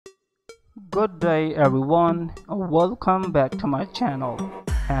Good day everyone, welcome back to my channel,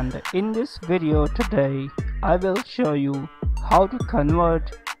 and in this video today I will show you how to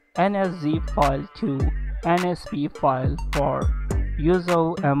convert NSZ file to NSP file for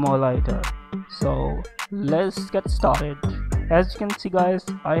Yuzu emulator. So let's get started. As you can see guys,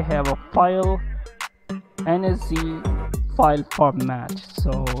 I have a file NSZ file format.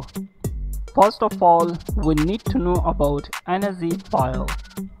 So first of all, we need to know about NSZ file.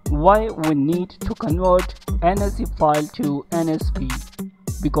 Why we need to convert NSZ file to NSP?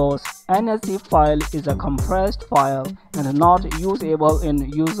 Because NSZ file is a compressed file and not usable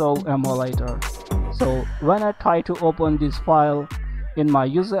in Yuzu emulator. So when I try to open this file in my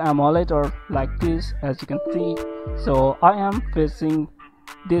Yuzu emulator like this, as you can see, so I am facing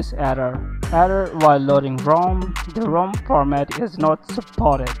this error while loading ROM. The ROM format is not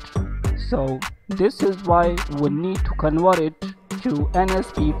supported. So this is why we need to convert it to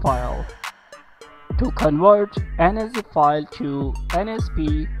NSP file. To convert NSZ file to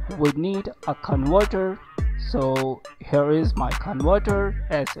NSP, we need a converter. So here is my converter,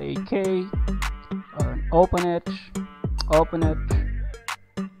 SAK. Open it,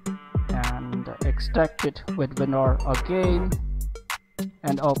 and extract it with WinRAR again,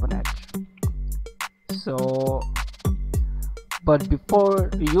 and open it. So, but before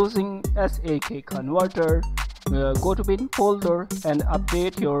using SAK converter, go to bin folder and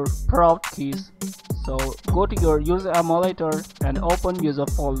update your prompt keys. So go to your Yuzu emulator and open user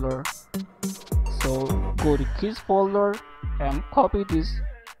folder. So go to keys folder and copy this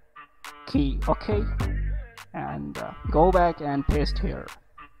key, okay, and go back and paste here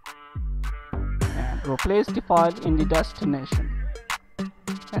and replace the file in the destination.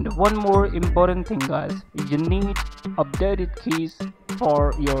 And one more important thing guys, you need updated keys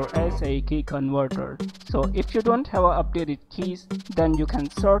for your SAK converter. So if you don't have updated keys, then you can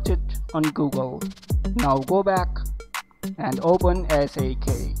search it on Google. Now go back and open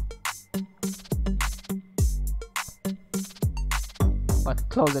SAK, but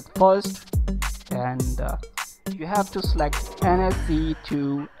close it first, and you have to select NSZ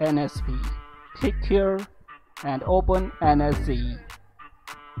to NSP. Click here and open NSZ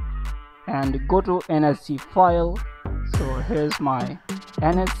and go to NSZ file. So here's my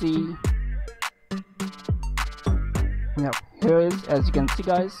NSZ. Yep, here is, as you can see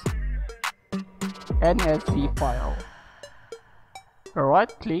guys, NSZ file. Right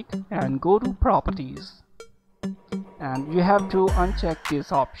click and go to properties, and you have to uncheck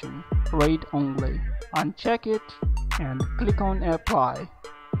this option, read only. Uncheck it and click on apply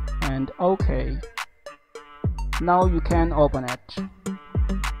and OK. Now you can open it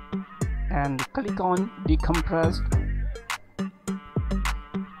and click on decompressed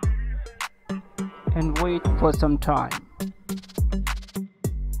and wait for some time.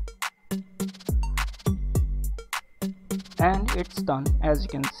 And it's done. As you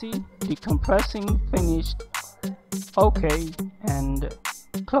can see, decompressing finished. Okay, and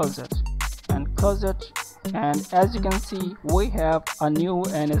close it and close it. And as you can see, we have a new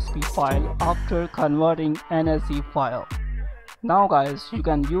NSP file after converting NSZ file. Now guys, you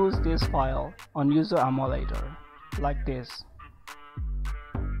can use this file on Yuzu emulator like this.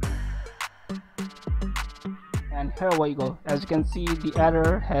 And here we go. As you can see, the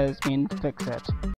error has been fixed.